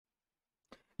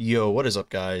Yo, what is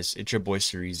up guys? It's your boy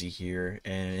Cerezy here,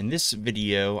 and in this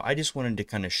video I just wanted to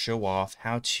kind of show off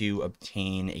how to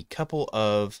obtain a couple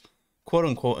of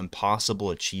quote-unquote impossible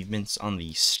achievements on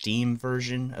the Steam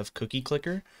version of Cookie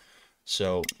Clicker.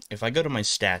 So if I go to my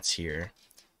stats here,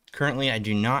 currently I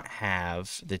do not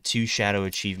have the two shadow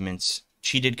achievements,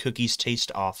 Cheated Cookies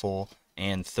Taste Awful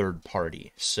and Third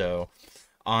Party. So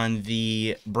on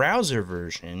the browser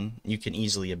version, you can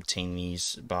easily obtain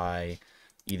these by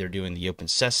either doing the Open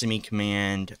Sesame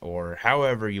command or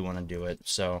however you want to do it.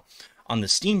 So on the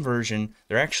Steam version,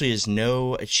 there actually is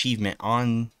no achievement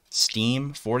on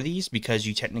Steam for these because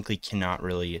you technically cannot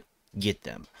really get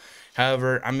them.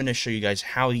 However, I'm going to show you guys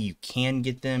how you can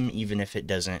get them even if it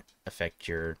doesn't affect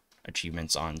your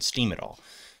achievements on Steam at all.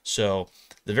 So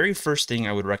the very first thing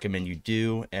I would recommend you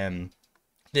do, and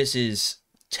this is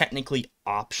technically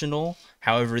optional,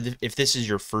 however, if this is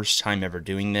your first time ever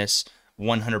doing this,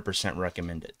 100%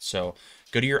 recommend it. So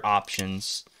go to your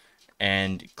options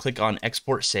and click on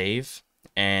export save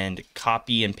and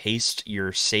copy and paste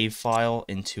your save file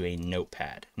into a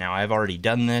notepad. Now I've already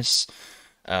done this,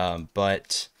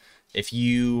 but if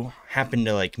you happen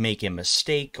to make a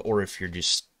mistake, or if you're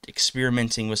just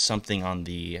experimenting with something on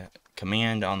the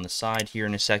command on the side here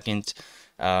in a second,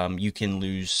 you can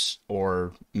lose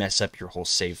or mess up your whole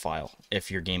save file if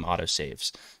your game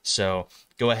autosaves. So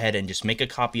go ahead and just make a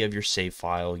copy of your save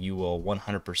file. You will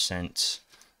 100%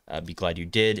 be glad you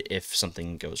did if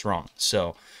something goes wrong.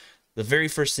 So the very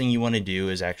first thing you want to do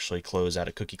is actually close out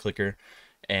a Cookie Clicker,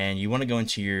 and you want to go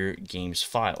into your game's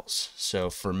files.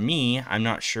 So for me, I'm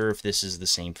not sure if this is the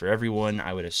same for everyone.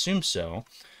 I would assume so,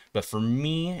 but for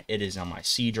me, it is on my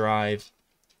C drive.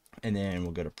 And then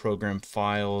we'll go to program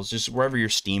files, just wherever your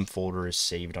Steam folder is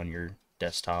saved on your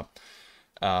desktop.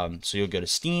 So you'll go to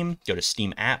Steam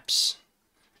apps,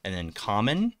 and then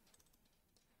common,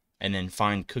 and then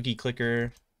find Cookie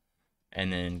Clicker,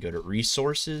 and then go to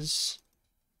resources,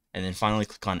 and then finally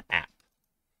click on app.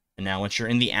 And now once you're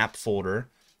in the app folder,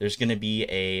 there's going to be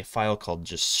a file called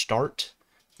just start.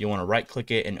 You'll want to right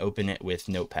click it and open it with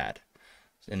Notepad.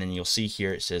 And then you'll see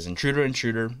here it says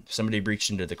intruder, somebody breached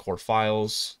into the core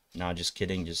files. No, just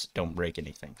kidding, just don't break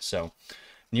anything. So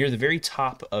near the very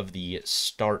top of the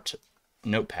start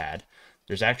notepad,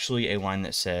 there's actually a line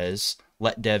that says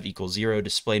let dev equals 0,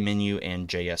 display menu, and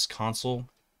JS console.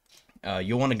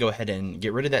 You'll want to go ahead and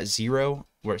get rid of that 0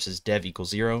 where it says dev equals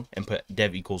 0 and put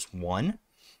dev equals 1. And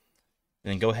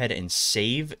then go ahead and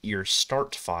save your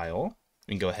start file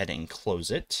and go ahead and close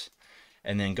it.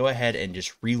 And then go ahead and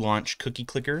just relaunch Cookie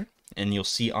Clicker, and you'll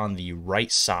see on the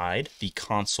right side the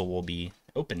console will be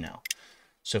open now.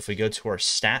 So if we go to our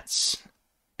stats,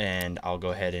 and I'll go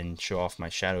ahead and show off my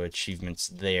shadow achievements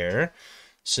there.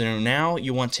 So now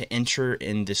you want to enter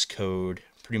in this code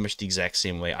pretty much the exact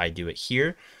same way I do it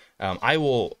here. I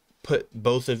will put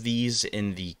both of these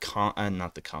in the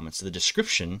the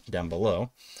description down below,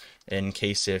 in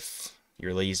case if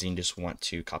you're lazy and just want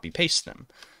to copy paste them.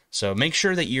 So make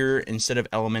sure that you're, instead of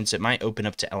elements, it might open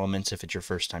up to elements if it's your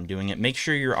first time doing it. Make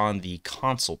sure you're on the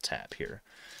console tab here.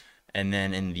 And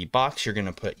then in the box, you're going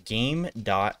to put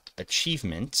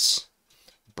Game.Achievements,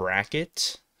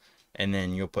 bracket, and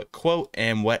then you'll put quote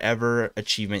and whatever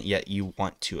achievement yet you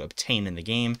want to obtain in the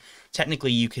game.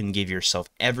 Technically, you can give yourself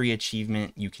every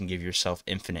achievement. You can give yourself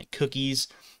infinite cookies.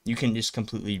 You can just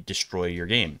completely destroy your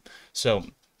game. So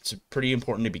it's pretty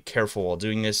important to be careful while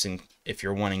doing this, and if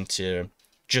you're wanting to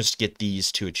just get these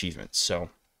two achievements. So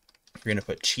you're going to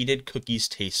put Cheated Cookies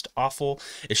Taste Awful.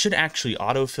 It should actually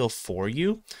autofill for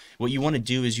you. What you want to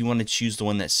do is you want to choose the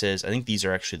one that says, I think these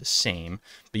are actually the same,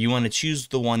 but you want to choose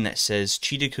the one that says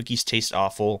Cheated Cookies Taste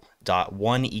Awful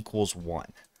 .1 equals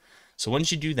 1. So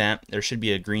once you do that, there should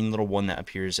be a green little one that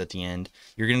appears at the end.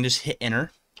 You're going to just hit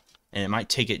enter, and it might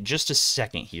take it just a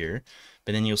second here,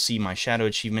 but then you'll see my shadow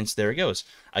achievements. There it goes.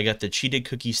 I got the Cheated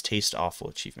Cookies Taste Awful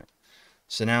achievement.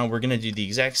 So now we're going to do the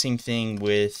exact same thing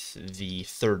with the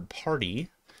third party,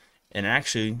 and it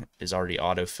actually is already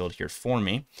auto-filled here for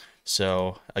me.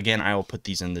 So again, I will put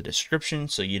these in the description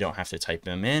so you don't have to type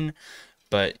them in,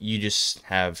 but you just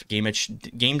have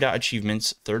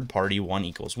Game.Achievements third party 1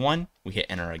 equals 1. We hit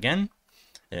enter again,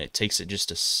 and it takes it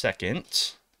just a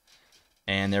second.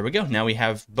 And there we go. Now we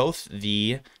have both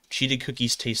the Cheated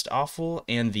Cookies Taste Awful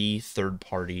and the third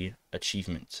party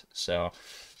achievement. So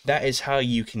that is how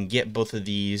you can get both of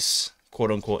these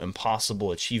quote-unquote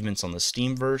impossible achievements on the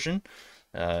Steam version.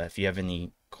 If you have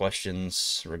any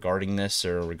questions regarding this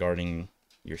or regarding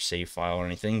your save file or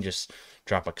anything, just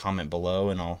drop a comment below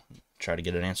and I'll try to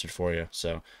get it answered for you.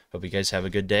 So hope you guys have a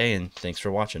good day, and thanks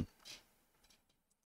for watching.